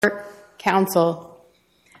Counsel,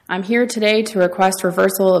 I'm here today to request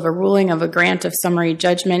reversal of a ruling of a grant of summary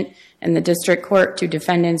judgment in the District Court to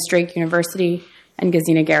defendants Drake University and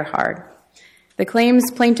Gesine Gerhard. The claims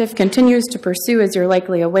plaintiff continues to pursue, as you're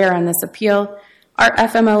likely aware on this appeal, are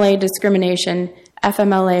FMLA discrimination,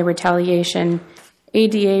 FMLA retaliation,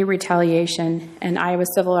 ADA retaliation, and Iowa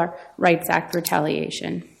Civil Rights Act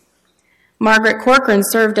retaliation. Margaret Corkrean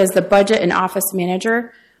served as the budget and office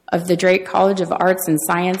manager of the Drake College of Arts and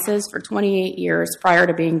Sciences for 28 years prior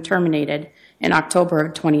to being terminated in October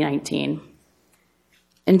of 2019.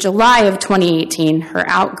 In July of 2018, her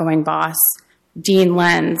outgoing boss, Dean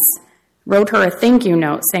Lenz, wrote her a thank you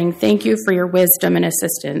note saying, "Thank you for your wisdom and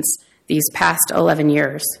assistance these past 11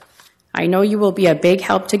 years. I know you will be a big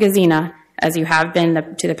help to Gesine as you have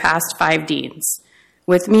been to the past 5 deans.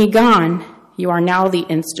 With me gone, you are now the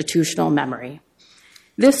institutional memory."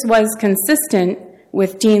 This was consistent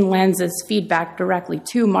with Dean Lenz's feedback directly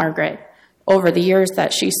to Margaret over the years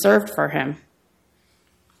that she served for him.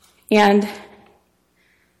 And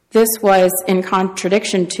this was in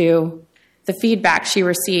contradiction to the feedback she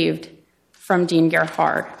received from Dean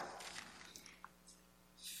Gerhard.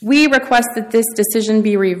 We request that this decision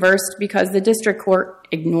be reversed because the district court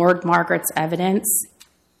ignored Margaret's evidence.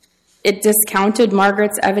 It discounted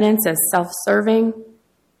Margaret's evidence as self-serving.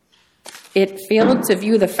 It failed to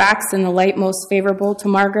view the facts in the light most favorable to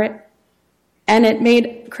Margaret, and it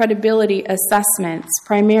made credibility assessments,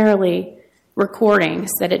 primarily recordings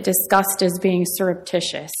that it discussed as being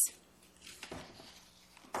surreptitious.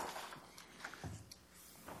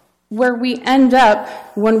 Where we end up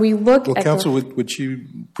when we look at... Well, counsel, would you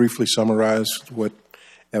briefly summarize what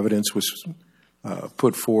evidence was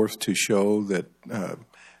put forth to show that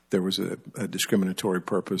there was a discriminatory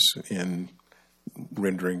purpose in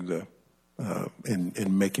rendering the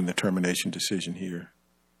in making the termination decision here?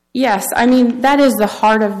 Yes, I mean, that is the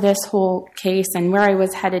heart of this whole case and where I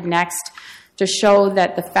was headed next, to show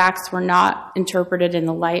that the facts were not interpreted in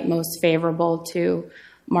the light most favorable to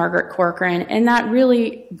Margaret Corkrean, and that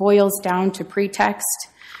really boils down to pretext.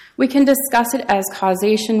 We can discuss it as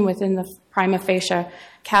causation within the prima facie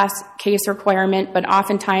case requirement, but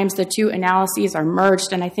oftentimes the two analyses are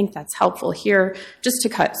merged, and I think that's helpful here just to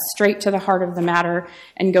cut straight to the heart of the matter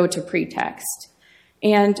and go to pretext.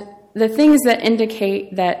 And the things that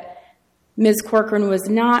indicate that Ms. Corkrean was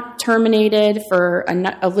not terminated for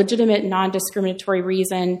a legitimate non-discriminatory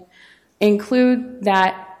reason include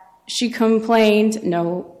that she complained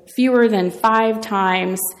no fewer than 5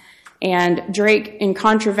 times, and Drake, in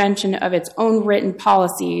contravention of its own written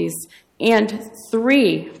policies and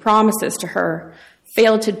 3 promises to her,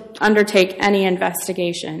 failed to undertake any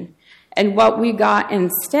investigation. And what we got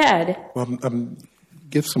instead... Well,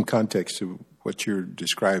 give some context to what you're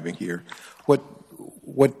describing here.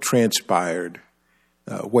 What transpired?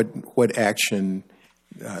 What action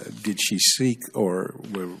did she seek or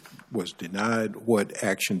was denied? What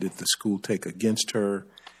action did the school take against her?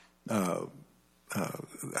 I'm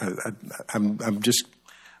just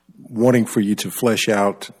wanting for you to flesh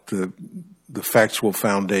out the factual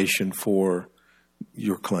foundation for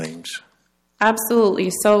your claims.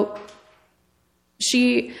 Absolutely. So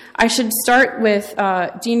I should start with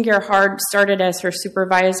Dean Gerhard started as her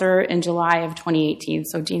supervisor in July of 2018.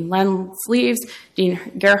 So Dean Lenz leaves, Dean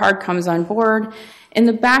Gerhard comes on board. In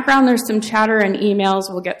the background, there's some chatter and emails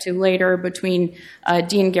we'll get to later between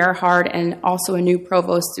Dean Gerhard and also a new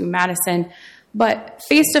provost, Sue Madison. But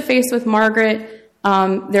face-to-face with Margaret,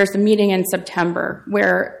 there's a meeting in September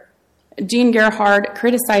where Dean Gerhard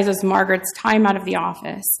criticizes Margaret's time out of the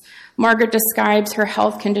office. Margaret describes her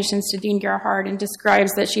health conditions to Dean Gerhard and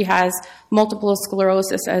describes that she has multiple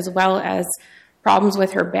sclerosis as well as problems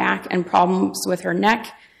with her back and problems with her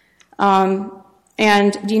neck.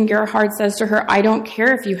 And Dean Gerhard says to her, "I don't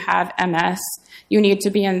care if you have MS. You need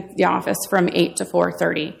to be in the office from 8 to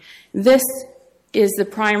 4:30. This is the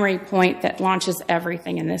primary point that launches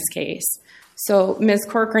everything in this case. So Ms.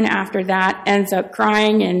 Corkrean, after that, ends up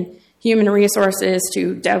crying in Human Resources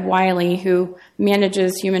to Deb Wiley, who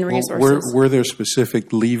manages Human Resources. Were there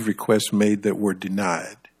specific leave requests made that were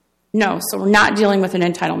denied? No, so we're not dealing with an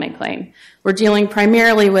entitlement claim. We're dealing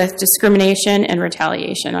primarily with discrimination and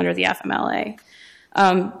retaliation under the FMLA.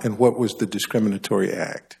 And what was the discriminatory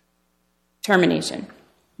act? Termination.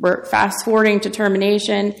 We're fast-forwarding to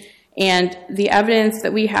termination, and the evidence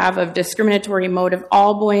that we have of discriminatory motive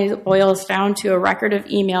all boils down to a record of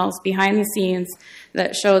emails behind the scenes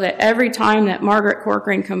that show that every time that Margaret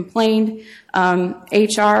Corkrean complained,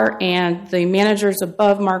 HR and the managers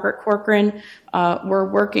above Margaret Corkrean were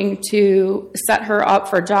working to set her up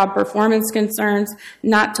for job performance concerns,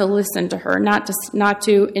 not to listen to her, not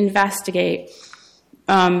to investigate.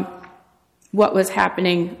 what was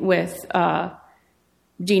happening with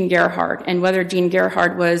Dean Gerhard and whether Dean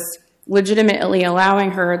Gerhard was legitimately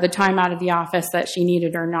allowing her the time out of the office that she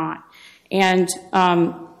needed or not. And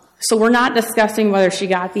so we're not discussing whether she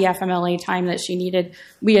got the FMLA time that she needed.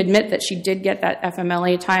 We admit that she did get that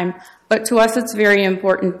FMLA time, but to us it's very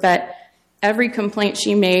important that every complaint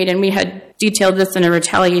she made, and we had detailed this in a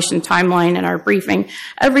retaliation timeline in our briefing,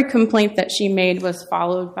 every complaint that she made was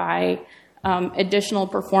followed by additional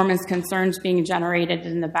performance concerns being generated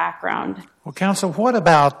in the background. Well, counsel, what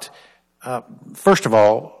about, first of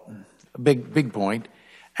all, a big point,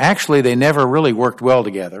 actually they never really worked well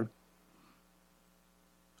together.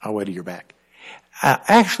 I'll wait till you're back.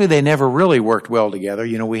 Actually, they never really worked well together.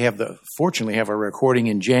 You know, we fortunately have a recording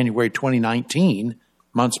in January 2019,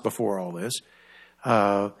 months before all this,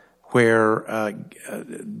 where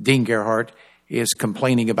Dean Gerhard is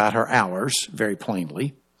complaining about her hours very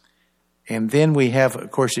plainly. And then we have, of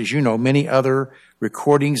course, as you know, many other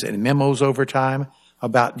recordings and memos over time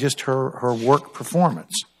about just her work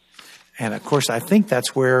performance. And, of course, I think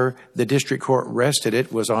that's where the district court rested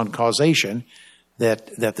it, was on causation,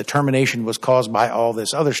 that the termination was caused by all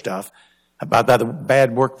this other stuff, by the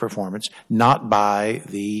bad work performance, not by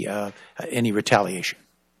any retaliation.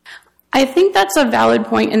 I think that's a valid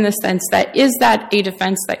point in the sense that, is that a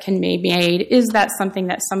defense that can be made? Is that something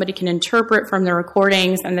that somebody can interpret from the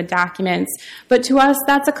recordings and the documents? But to us,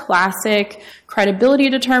 that's a classic credibility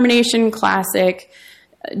determination, classic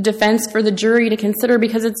defense for the jury to consider,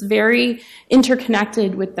 because it's very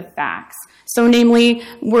interconnected with the facts. So namely,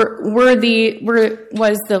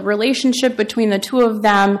 was the relationship between the two of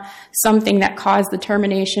them something that caused the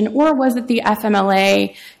termination, or was it the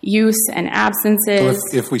FMLA use and absences? Well,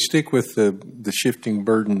 if we stick with the shifting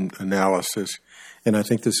burden analysis, and I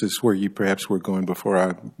think this is where you perhaps were going before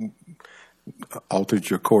I altered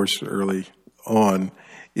your course early on,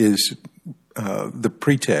 is the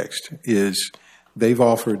pretext is they've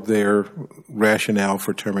offered their rationale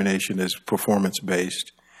for termination as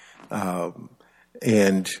performance-based.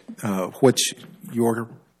 And what's your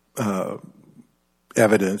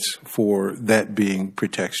evidence for that being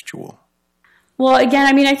pretextual? Well,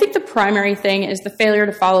 again, I think the primary thing is the failure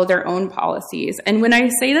to follow their own policies. And when I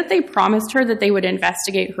say that they promised her that they would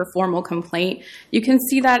investigate her formal complaint, you can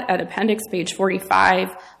see that at appendix page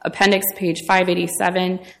 45, appendix page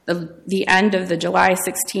 587, the end of the July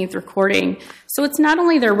 16th recording. So it's not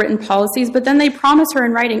only their written policies, but then they promise her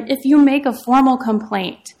in writing, if you make a formal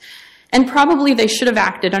complaint. And probably they should have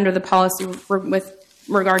acted under the policy with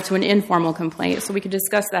regard to an informal complaint, so we could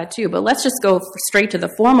discuss that too. But let's just go straight to the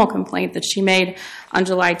formal complaint that she made on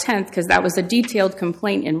July 10th, because that was a detailed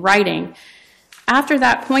complaint in writing. After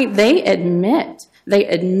that point, they admit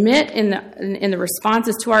in the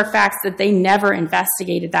responses to our facts that they never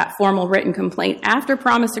investigated that formal written complaint after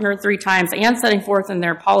promising her 3 times and setting forth in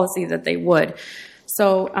their policy that they would.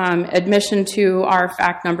 So admission to our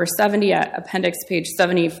fact number 70 at appendix page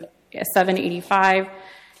 785,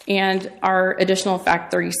 and our additional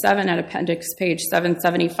fact 37 at appendix page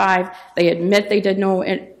 775, they admit they did no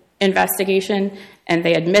investigation, and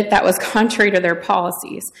they admit that was contrary to their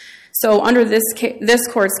policies. So under this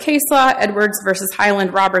court's case law, Edwards versus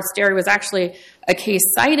Highland Roberts Dairy was actually a case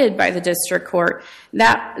cited by the district court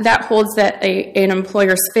that holds that an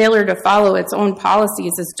employer's failure to follow its own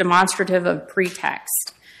policies is demonstrative of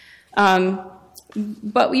pretext.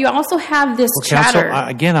 But we also have this chatter. Counsel,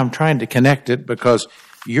 again, I'm trying to connect it because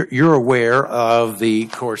you're aware of the,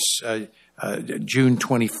 of course, June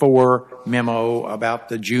 24 memo about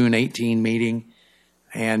the June 18 meeting,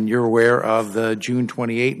 and you're aware of the June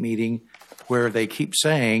 28 meeting where they keep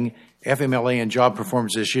saying FMLA and job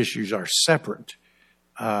performance issues are separate.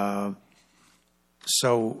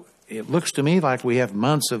 So it looks to me like we have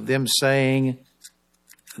months of them saying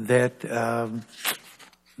that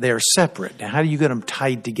they're separate. Now, how do you get them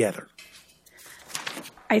tied together?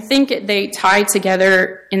 I think they tie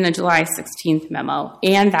together in the July 16th memo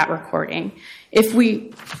and that recording.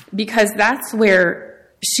 Because that's where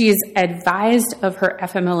she's advised of her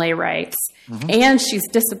FMLA rights, and she's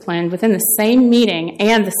disciplined within the same meeting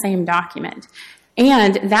and the same document.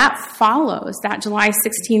 And that follows, that July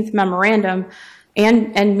 16th memorandum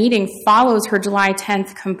and meeting follows her July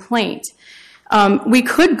 10th complaint. We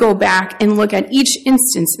could go back and look at each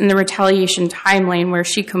instance in the retaliation timeline where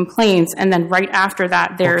she complains, and then right after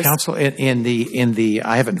that there's... Well, counsel, in the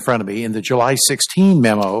I have it in front of me, in the July 16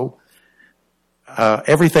 memo,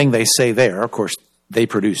 everything they say there, of course, they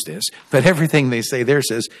produced this, but everything they say there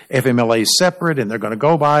says FMLA is separate and they're going to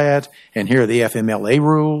go by it, and here are the FMLA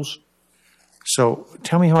rules. So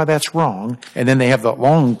tell me how that's wrong. And then they have the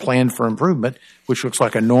long plan for improvement, which looks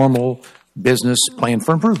like a normal business plan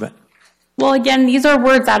for improvement. Well, again, these are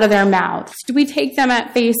words out of their mouths. Do we take them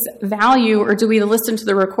at face value, or do we listen to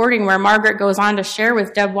the recording where Margaret goes on to share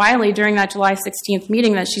with Deb Wiley during that July 16th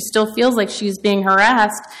meeting that she still feels like she's being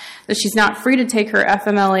harassed, that she's not free to take her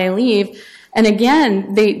FMLA leave? And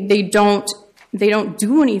again, they don't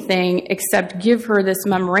do anything except give her this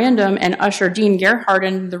memorandum and usher Dean Gerhardt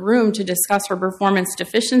into the room to discuss her performance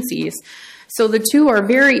deficiencies. So the two are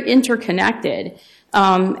very interconnected.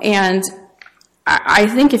 And I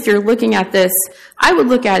think if you're looking at this, I would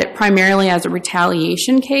look at it primarily as a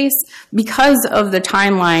retaliation case because of the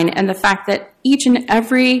timeline and the fact that each and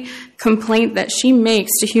every complaint that she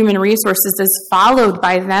makes to Human Resources is followed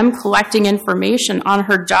by them collecting information on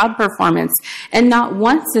her job performance. And not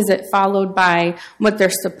once is it followed by what they're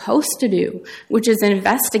supposed to do, which is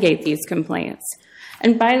investigate these complaints.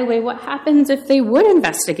 And by the way, what happens if they would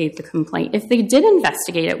investigate the complaint? If they did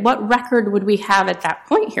investigate it, what record would we have at that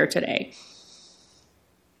point here today?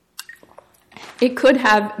 It could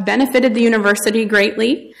have benefited the university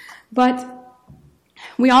greatly, but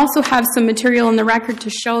we also have some material in the record to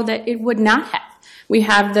show that it would not have. We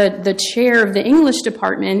have the chair of the English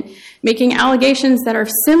department making allegations that are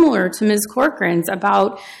similar to Ms. Corkrean's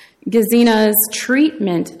about Gesina's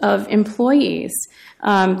treatment of employees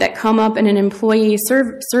that come up in an employee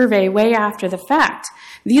survey way after the fact.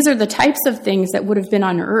 These are the types of things that would have been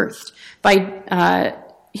unearthed by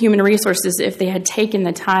Human Resources if they had taken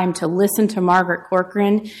the time to listen to Margaret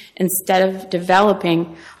Corkrean instead of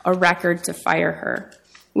developing a record to fire her,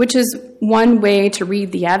 which is one way to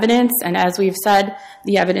read the evidence. And as we've said,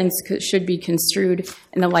 the evidence should be construed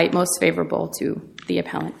in the light most favorable to the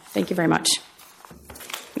appellant. Thank you very much.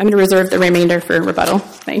 I'm going to reserve the remainder for rebuttal.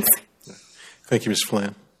 Thanks. Thank you, Ms.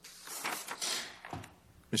 Flynn.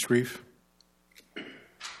 Ms. Reif?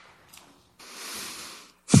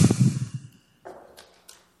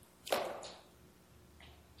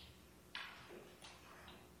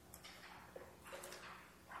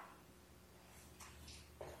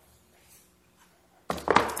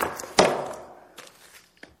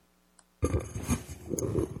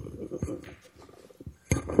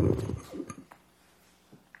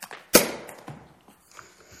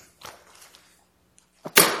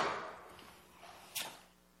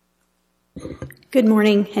 Good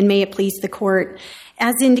morning, and may it please the Court.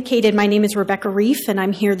 As indicated, my name is Rebecca Reif, and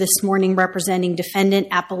I'm here this morning representing Defendant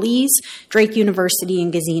Appellees, Drake University,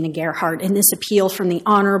 and Gesina Gerhardt in this appeal from the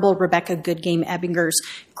Honorable Rebecca Goodgame Ebbinger's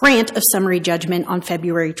grant of summary judgment on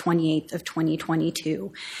February 28th of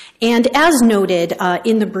 2022. And as noted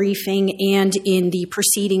in the briefing and in the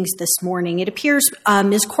proceedings this morning, it appears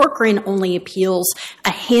Ms. Corkrean only appeals a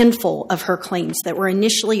handful of her claims that were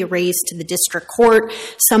initially raised to the district court,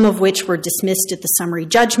 some of which were dismissed at the summary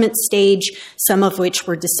judgment stage, some of which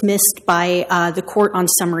were dismissed by the court on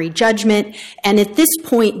summary judgment. And at this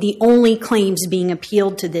point, the only claims being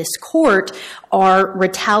appealed to this court are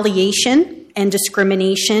retaliation and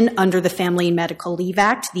discrimination under the Family and Medical Leave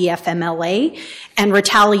Act, the FMLA, and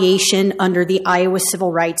retaliation under the Iowa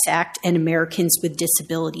Civil Rights Act and Americans with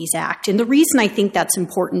Disabilities Act. And the reason I think that's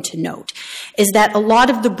important to note is that a lot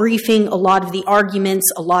of the briefing, a lot of the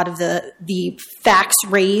arguments, a lot of the facts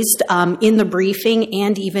raised in the briefing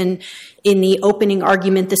and even in the opening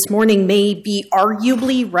argument this morning may be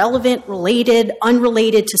arguably relevant, related,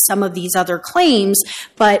 unrelated to some of these other claims,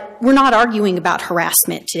 but we're not arguing about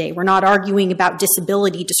harassment today. We're not arguing about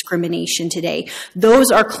disability discrimination today.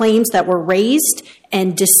 Those are claims that were raised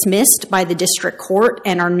and dismissed by the district court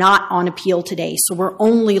and are not on appeal today. So we're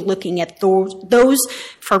only looking at those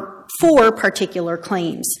for four particular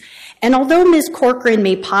claims. And although Ms. Corkrean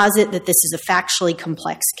may posit that this is a factually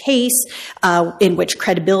complex case in which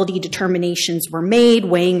credibility determinations were made,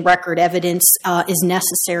 weighing record evidence is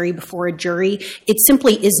necessary before a jury, it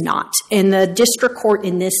simply is not. And the district court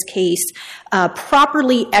in this case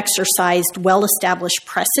properly exercised well-established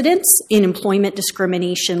precedents in employment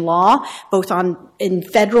discrimination law, both in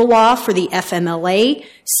federal law for the FMLA,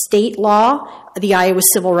 state law, the Iowa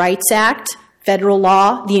Civil Rights Act, federal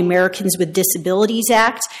law, the Americans with Disabilities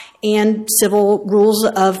Act, and civil rules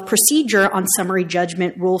of procedure on summary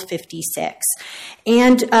judgment, Rule 56.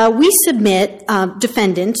 And we submit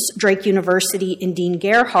defendants, Drake University and Dean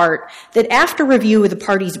Gerhardt, that after review of the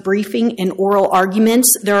parties' briefing and oral arguments,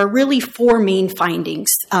 there are really four main findings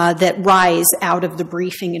that rise out of the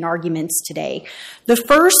briefing and arguments today. The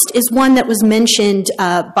first is one that was mentioned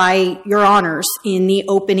by Your Honors in the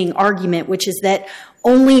opening argument, which is that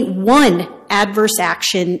only one adverse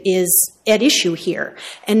action is at issue here,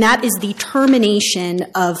 and that is the termination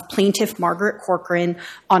of plaintiff Margaret Corkrean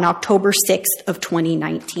on October 6th of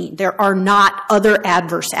 2019. There are not other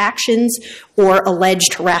adverse actions or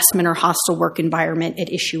alleged harassment or hostile work environment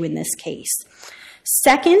at issue in this case.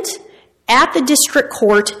 Second, at the district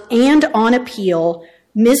court and on appeal,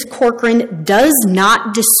 Ms. Corkrean does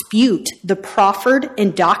not dispute the proffered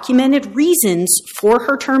and documented reasons for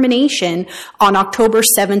her termination on October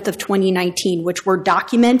 7th of 2019, which were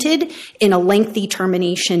documented in a lengthy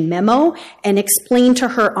termination memo and explained to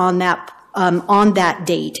her on that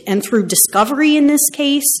date. And through discovery in this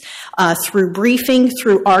case, through briefing,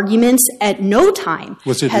 through arguments, at no time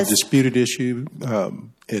was it a disputed issue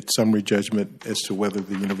at summary judgment as to whether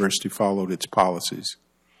the university followed its policies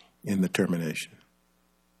in the termination?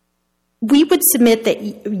 We would submit that,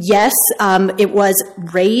 yes, it was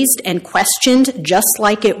raised and questioned, just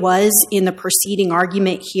like it was in the preceding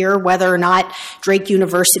argument here, whether or not Drake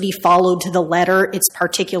University followed to the letter its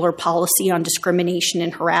particular policy on discrimination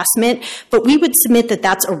and harassment. But we would submit that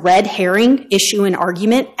that's a red herring issue and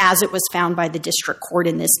argument, as it was found by the district court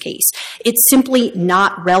in this case. It's simply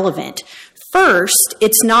not relevant. First,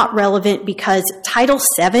 it's not relevant because Title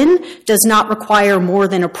VII does not require more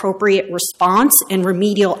than appropriate response and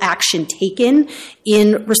remedial action taken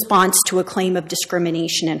in response to a claim of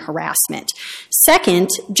discrimination and harassment. Second,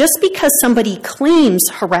 just because somebody claims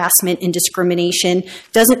harassment and discrimination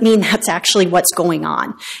doesn't mean that's actually what's going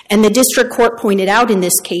on. And the district court pointed out in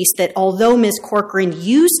this case that although Ms. Corkrean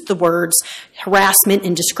used the words harassment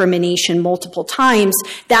and discrimination multiple times,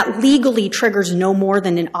 that legally triggers no more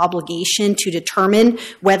than an obligation to determine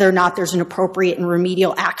whether or not there's an appropriate and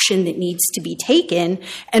remedial action that needs to be taken.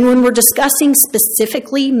 And when we're discussing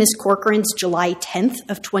specifically Ms. Corkrean's July 10th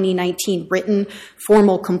of 2019 written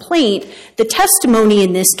formal complaint, the testimony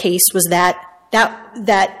in this case was that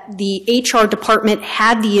the HR department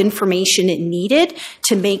had the information it needed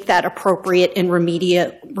to make that appropriate and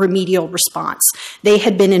remedial response. They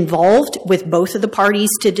had been involved with both of the parties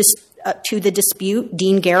to the dispute,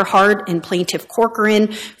 Dean Gerhard and Plaintiff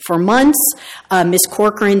Corkrean, for months. Ms.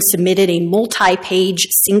 Corkrean submitted a multi-page,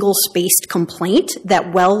 single-spaced complaint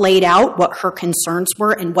that well laid out what her concerns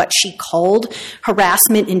were and what she called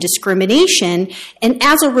harassment and discrimination. And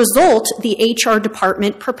as a result, the HR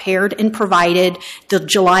department prepared and provided the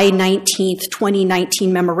July 19th,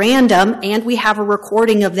 2019 memorandum, and we have a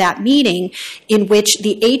recording of that meeting in which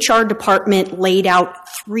the HR department laid out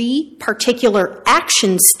 3 particular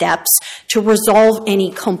action steps to resolve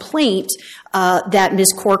any complaint that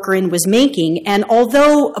Ms. Corkrean was making. And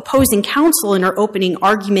although opposing counsel in her opening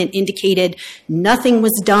argument indicated nothing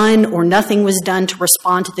was done or nothing was done to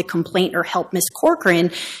respond to the complaint or help Ms.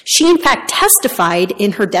 Corkrean, she in fact testified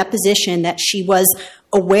in her deposition that she was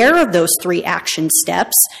aware of those 3 action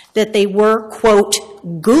steps, that they were, quote,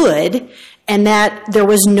 good, and that there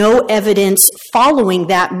was no evidence following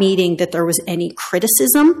that meeting that there was any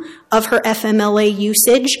criticism of her FMLA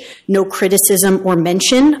usage, no criticism or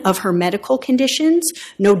mention of her medical conditions,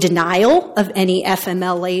 no denial of any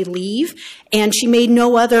FMLA leave, and she made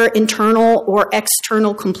no other internal or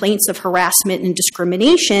external complaints of harassment and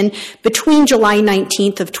discrimination between July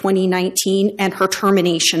 19th of 2019 and her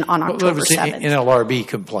termination on October 7th. It was an NLRB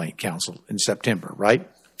complaint, counsel, in September, right?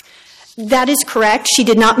 That is correct. She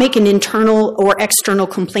did not make an internal or external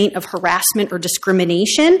complaint of harassment or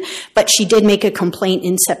discrimination, but she did make a complaint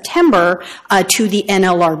in September to the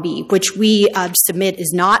NLRB, which we submit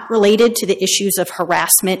is not related to the issues of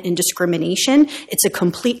harassment and discrimination. It's a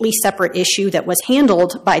completely separate issue that was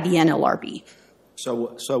handled by the NLRB.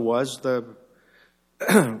 So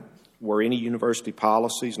were any university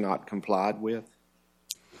policies not complied with?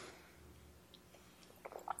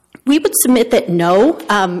 We would submit that no.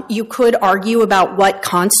 You could argue about what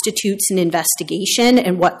constitutes an investigation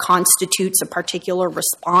and what constitutes a particular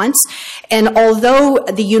response. And although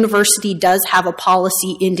the university does have a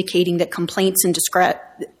policy indicating that complaints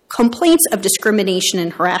of discrimination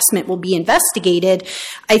and harassment will be investigated,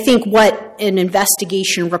 I think what an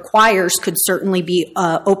investigation requires could certainly be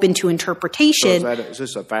open to interpretation. So is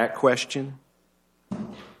this a fact question?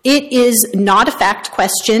 It is not a fact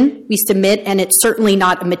question, we submit, and it's certainly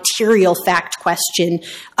not a material fact question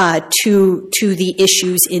to the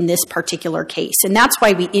issues in this particular case. And that's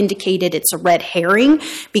why we indicated it's a red herring,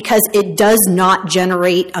 because it does not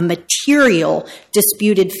generate a material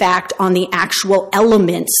disputed fact on the actual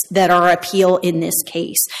elements that are appeal in this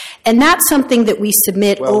case. And that's something that we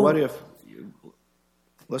submit. Well, what if,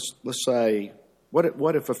 let's say,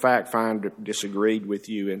 what if a fact finder disagreed with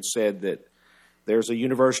you and said that there's a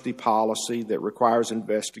university policy that requires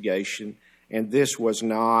investigation, and this was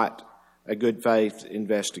not a good faith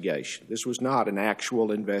investigation. This was not an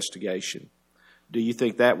actual investigation. Do you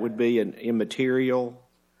think that would be an immaterial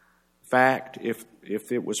fact if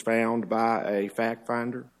it was found by a fact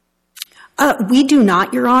finder? We do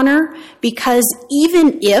not, Your Honor, because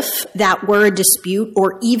even if that were a dispute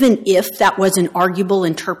or even if that was an arguable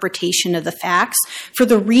interpretation of the facts, for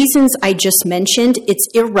the reasons I just mentioned, it's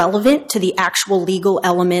irrelevant to the actual legal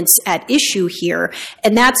elements at issue here.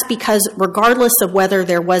 And that's because regardless of whether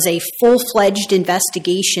there was a full-fledged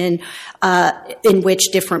investigation in which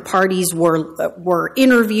different parties were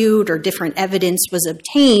interviewed or different evidence was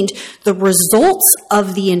obtained, the results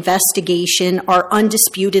of the investigation are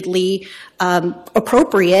undisputedly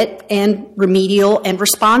appropriate and remedial and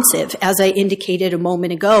responsive, as I indicated a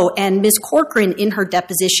moment ago. And Ms. Corkrean, in her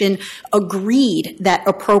deposition, agreed that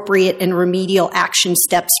appropriate and remedial action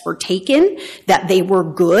steps were taken, that they were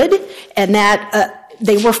good, and that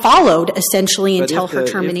they were followed essentially until her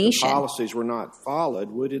termination. If the policies were not followed,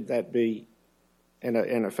 wouldn't that be, and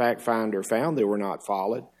a fact finder found they were not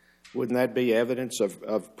followed, wouldn't that be evidence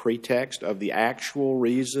of pretext, of the actual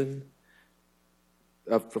reason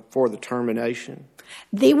for the termination?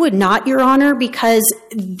 They would not, Your Honor, because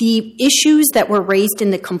the issues that were raised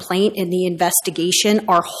in the complaint and the investigation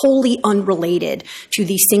are wholly unrelated to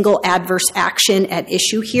the single adverse action at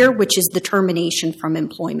issue here, which is the termination from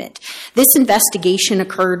employment. This investigation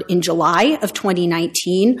occurred in July of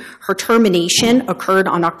 2019. Her termination occurred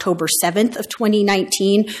on October 7th of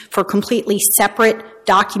 2019 for completely separate,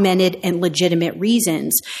 documented, and legitimate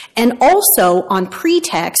reasons. And also on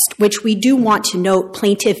pretext, which we do want to note,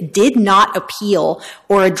 plaintiff did not appeal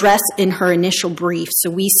or address in her initial brief. So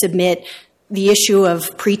we submit the issue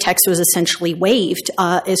of pretext was essentially waived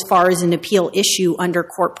as far as an appeal issue under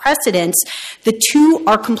court precedents. The two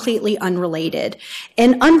are completely unrelated.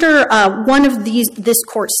 And under one of this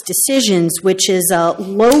court's decisions, which is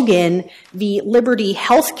Logan v. Liberty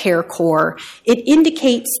Healthcare Corps, it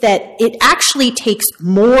indicates that it actually takes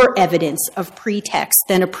more evidence of pretext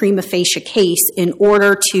than a prima facie case in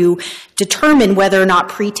order to determine whether or not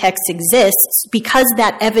pretext exists, because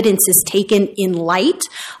that evidence is taken in light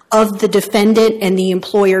of the defendant and the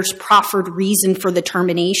employer's proffered reason for the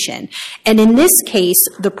termination. And in this case,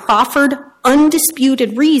 the proffered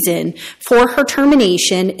undisputed reason for her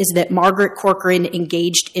termination is that Margaret Corkrean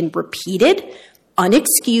engaged in repeated,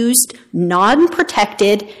 unexcused,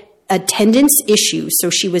 non-protected attendance issues. So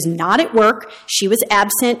she was not at work, she was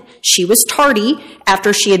absent, she was tardy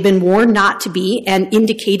after she had been warned not to be and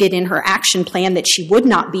indicated in her action plan that she would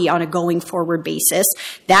not be on a going forward basis.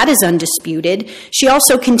 That is undisputed. She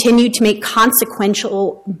also continued to make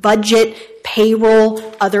consequential budget, payroll,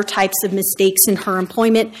 other types of mistakes in her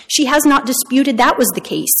employment. She has not disputed that was the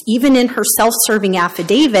case. Even in her self-serving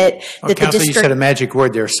affidavit that the district... You said a magic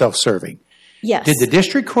word there, self-serving. Yes. Did the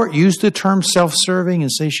district court use the term self-serving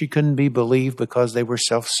and say she couldn't be believed because they were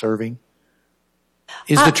self-serving?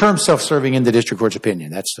 Is the term self-serving in the district court's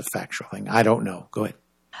opinion? That's the factual thing. I don't know. Go ahead.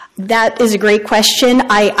 That is a great question.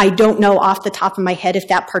 I don't know off the top of my head if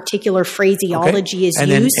that particular phraseology is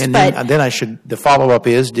used. The follow-up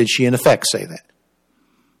is, did she in effect say that?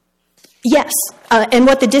 Yes. And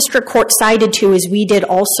what the district court cited to, as we did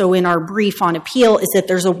also in our brief on appeal, is that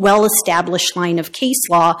there's a well-established line of case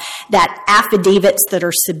law that affidavits that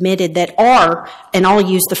are submitted that are, and I'll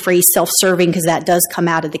use the phrase self-serving because that does come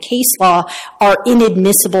out of the case law, are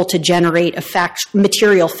inadmissible to generate a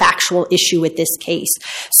material factual issue with this case.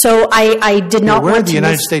 So I did not want to... The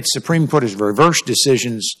United States Supreme Court has reversed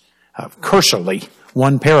decisions cursorily,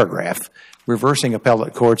 one paragraph, reversing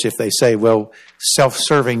appellate courts if they say, well,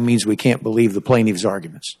 self-serving means we can't believe the plaintiff's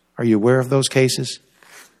arguments. Are you aware of those cases?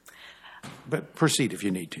 But proceed if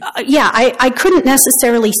you need to. I couldn't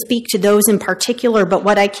necessarily speak to those in particular, but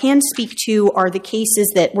what I can speak to are the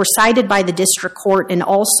cases that were cited by the district court and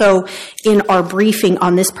also in our briefing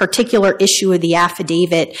on this particular issue of the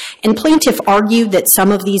affidavit. And plaintiff argued that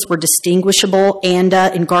some of these were distinguishable and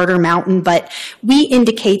in Garter Mountain, but we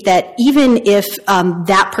indicate that even if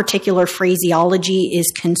that particular phraseology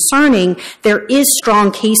is concerning, there is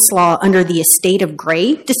strong case law under the Estate of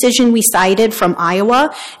Gray decision we cited from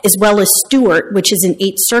Iowa, as well as Stewart, which is an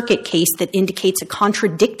Eighth Circuit case that indicates a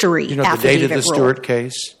contradictory affidavit rule. Do you know the date of the Stewart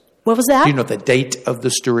case? What was that? Do you know the date of the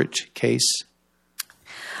Stewart case?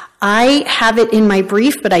 I have it in my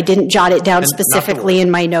brief, but I didn't jot it down specifically in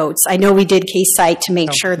my notes. I know we did case cite to make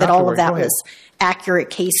sure that all of that was accurate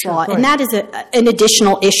case law, and that is an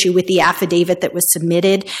additional issue with the affidavit that was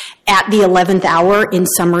submitted at the 11th hour in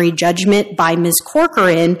summary judgment by Ms.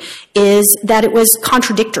 Corkrean, is that it was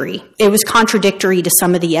contradictory. It was contradictory to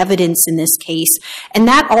some of the evidence in this case, and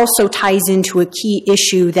that also ties into a key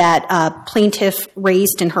issue that plaintiff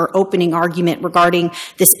raised in her opening argument regarding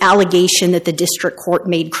this allegation that the district court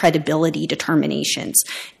made credibility determinations.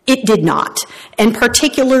 It did not. And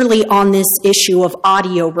particularly on this issue of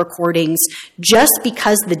audio recordings, just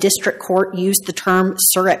because the district court used the term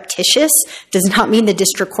surreptitious does not mean the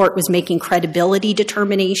district court was making credibility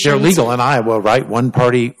determinations. They're legal in Iowa, right?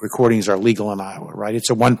 One-party recordings are legal in Iowa, right? It's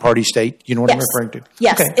a one-party state. You know what I'm referring to?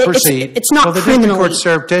 Yes. Okay, proceed. It's not criminally. The district court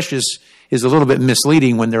surreptitious is a little bit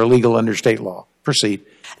misleading when they're legal under state law. Proceed.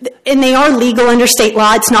 And they are legal under state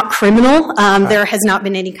law. It's not criminal. There has not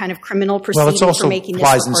been any kind of criminal proceeding for making this recording.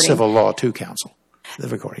 Well, it also applies in civil law too, counsel. The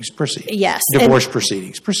recordings. Proceed. Yes. Divorce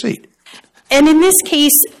proceedings. Proceed. And in this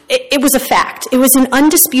case, it was a fact. It was an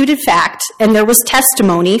undisputed fact, and there was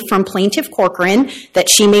testimony from Plaintiff Corkrean that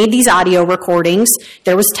she made these audio recordings.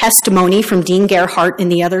 There was testimony from Dean Gerhardt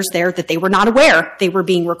and the others there that they were not aware they were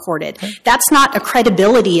being recorded. Okay. That's not a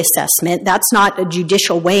credibility assessment. That's not a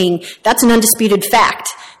judicial weighing. That's an undisputed fact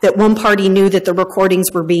that one party knew that the recordings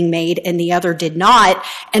were being made and the other did not.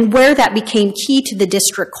 And where that became key to the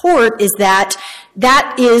district court is that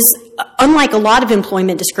is, unlike a lot of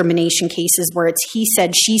employment discrimination cases where it's he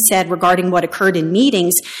said, she said regarding what occurred in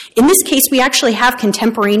meetings, in this case we actually have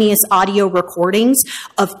contemporaneous audio recordings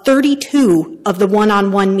of 32 of the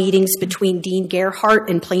one-on-one meetings between Dean Gerhardt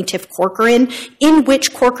and Plaintiff Corkrean, in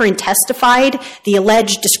which Corkrean testified the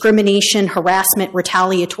alleged discrimination, harassment,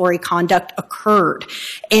 retaliatory conduct occurred.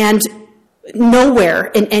 And nowhere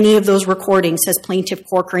in any of those recordings has Plaintiff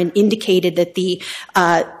Corkrean indicated that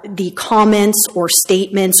the comments or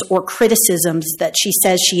statements or criticisms that she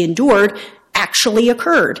says she endured actually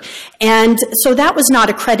occurred. And so that was not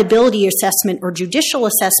a credibility assessment or judicial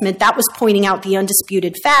assessment. That was pointing out the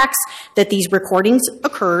undisputed facts that these recordings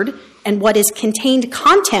occurred, and what is contained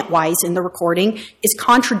content-wise in the recording is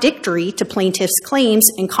contradictory to plaintiff's claims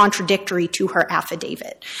and contradictory to her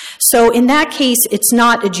affidavit. So in that case, it's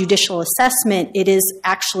not a judicial assessment. It is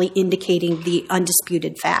actually indicating the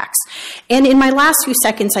undisputed facts. And in my last few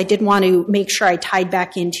seconds, I did want to make sure I tied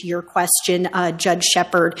back into your question, Judge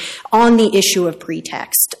Shepard, on the issue of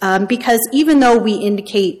pretext. Because even though we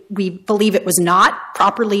believe it was not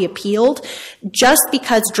properly appealed, just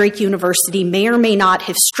because Drake University may or may not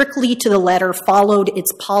have strictly to the letter followed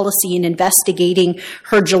its policy in investigating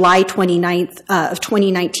her July 29th of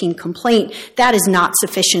 2019 complaint, that is not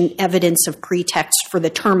sufficient evidence of pretext for the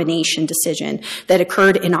termination decision that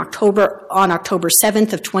occurred on October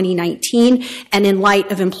 7th of 2019, and in light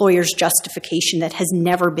of employers' justification that has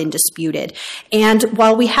never been disputed. And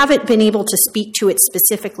while we haven't been able to speak to it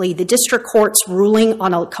specifically, the district court's ruling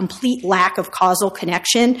on a complete lack of causal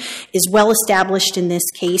connection is well established in this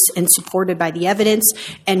case and supported by the evidence,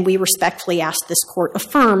 and we respectfully ask this court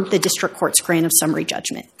affirm the district court's grant of summary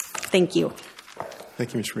judgment. Thank you.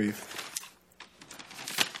 Thank you, Ms. Reeve.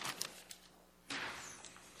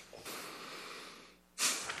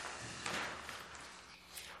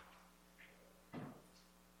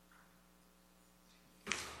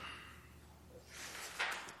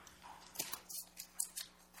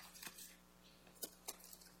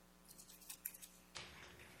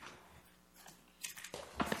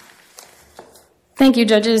 Thank you,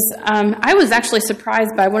 judges. I was actually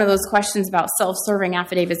surprised by one of those questions about self-serving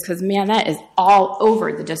affidavits because, man, that is all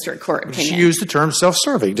over the district court opinion. She used the term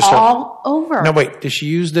self-serving. All over. No, wait. Did she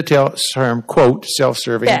use the term, quote,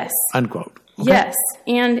 self-serving, yes, unquote? Okay. Yes,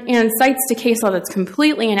 and cites to case law that's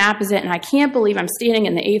completely inapposite, and I can't believe I'm standing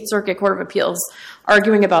in the Eighth Circuit Court of Appeals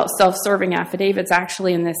arguing about self-serving affidavits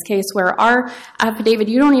actually in this case, where our affidavit,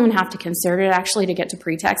 you don't even have to consider it actually to get to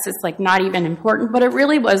pretext. It's like not even important, but it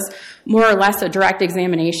really was more or less a direct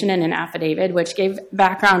examination in an affidavit, which gave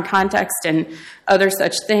background context and other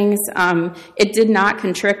such things. It did not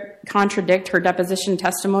contradict her deposition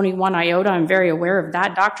testimony one iota. I'm very aware of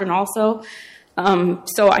that doctrine also.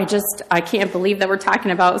 So I can't believe that we're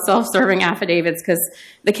talking about self-serving affidavits because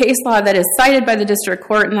the case law that is cited by the district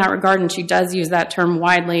court in that regard, and she does use that term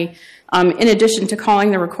widely, in addition to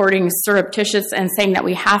calling the recordings surreptitious and saying that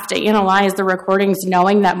we have to analyze the recordings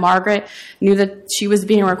knowing that Margaret knew that she was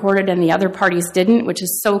being recorded and the other parties didn't, which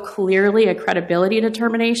is so clearly a credibility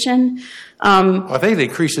determination. I think it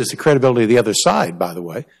increases the credibility of the other side, by the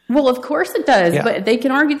way. Well, of course it does, yeah. But they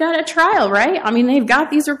can argue that at trial, right? I mean, they've got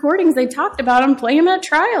these recordings. They talked about them. Play them at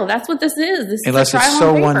trial. That's what this is. This unless is a trial it's so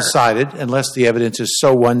on paper. One-sided, unless the evidence is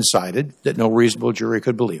so one-sided that no reasonable jury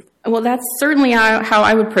could believe it. Well, that's certainly how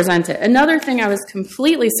I would present it. Another thing I was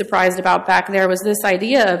completely surprised about back there was this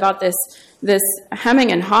idea about this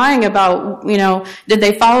hemming and hawing about, did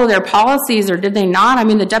they follow their policies or did they not? I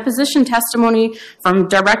mean, the deposition testimony from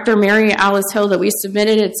Director Mary Alice Hill that we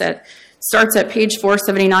submitted, starts at page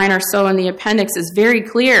 479 or so in the appendix, is very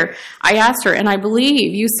clear. I asked her, and I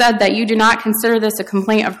believe you said that you do not consider this a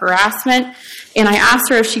complaint of harassment, and I asked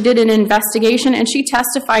her if she did an investigation, and she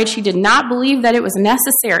testified she did not believe that it was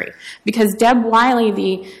necessary because Deb Wiley,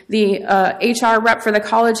 the HR rep for the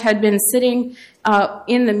college, had been sitting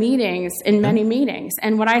in the meetings, in many meetings.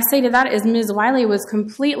 And what I say to that is Ms. Wiley was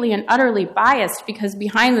completely and utterly biased because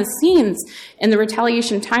behind the scenes in the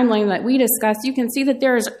retaliation timeline that we discussed, you can see that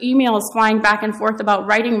there's emails flying back and forth about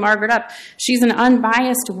writing Margaret up. She's an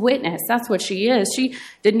unbiased witness. That's what she is. She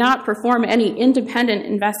did not perform any independent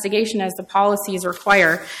investigation as the policies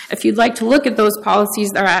require. If you'd like to look at those policies,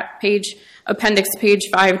 they're at appendix page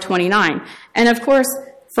 529. And of course,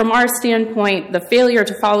 from our standpoint, the failure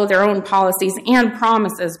to follow their own policies and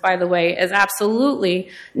promises, by the way, is absolutely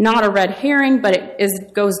not a red herring, but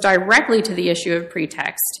it goes directly to the issue of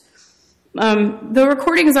pretext. The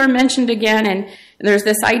recordings are mentioned again, and there's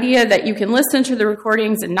this idea that you can listen to the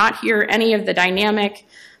recordings and not hear any of the dynamic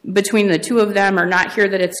between the two of them or not hear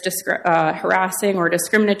that it's harassing or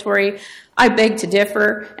discriminatory. I beg to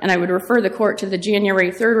differ, and I would refer the court to the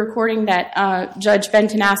January 3rd recording that Judge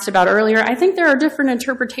Benton asked about earlier. I think there are different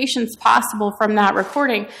interpretations possible from that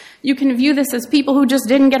recording. You can view this as people who just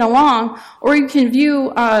didn't get along, or you can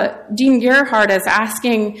view Dean Gerhardt as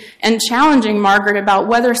asking and challenging Margaret about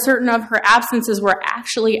whether certain of her absences were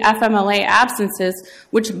actually FMLA absences,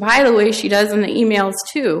 which, by the way, she does in the emails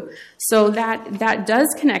too. So that does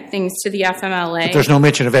connect things to the FMLA. But there's no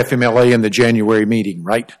mention of FMLA in the January meeting,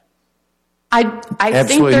 right? I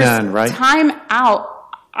think there's none, right? time out.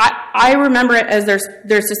 I remember it as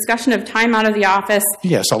there's discussion of time out of the office.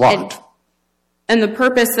 Yes, a lot. And the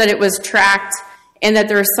purpose that it was tracked, and that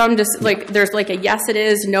there's there's like a yes it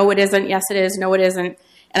is, no it isn't, yes it is, no it isn't,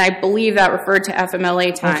 and I believe that referred to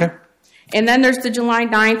FMLA time. Okay. And then there's the July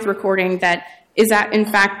 9th recording that is in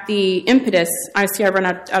fact the impetus. I see I run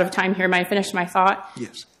out of time here. May I finish my thought?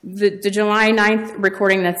 Yes. The July 9th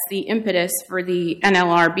recording, that's the impetus for the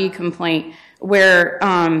NLRB complaint, where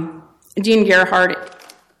Dean Gerhardt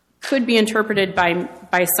could be interpreted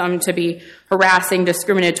by some to be harassing,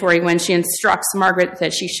 discriminatory, when she instructs Margaret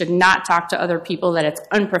that she should not talk to other people, that it's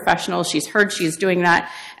unprofessional. She's heard she's doing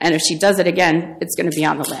that, and if she does it again, it's going to be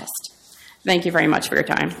on the list. Thank you very much for your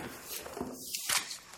time.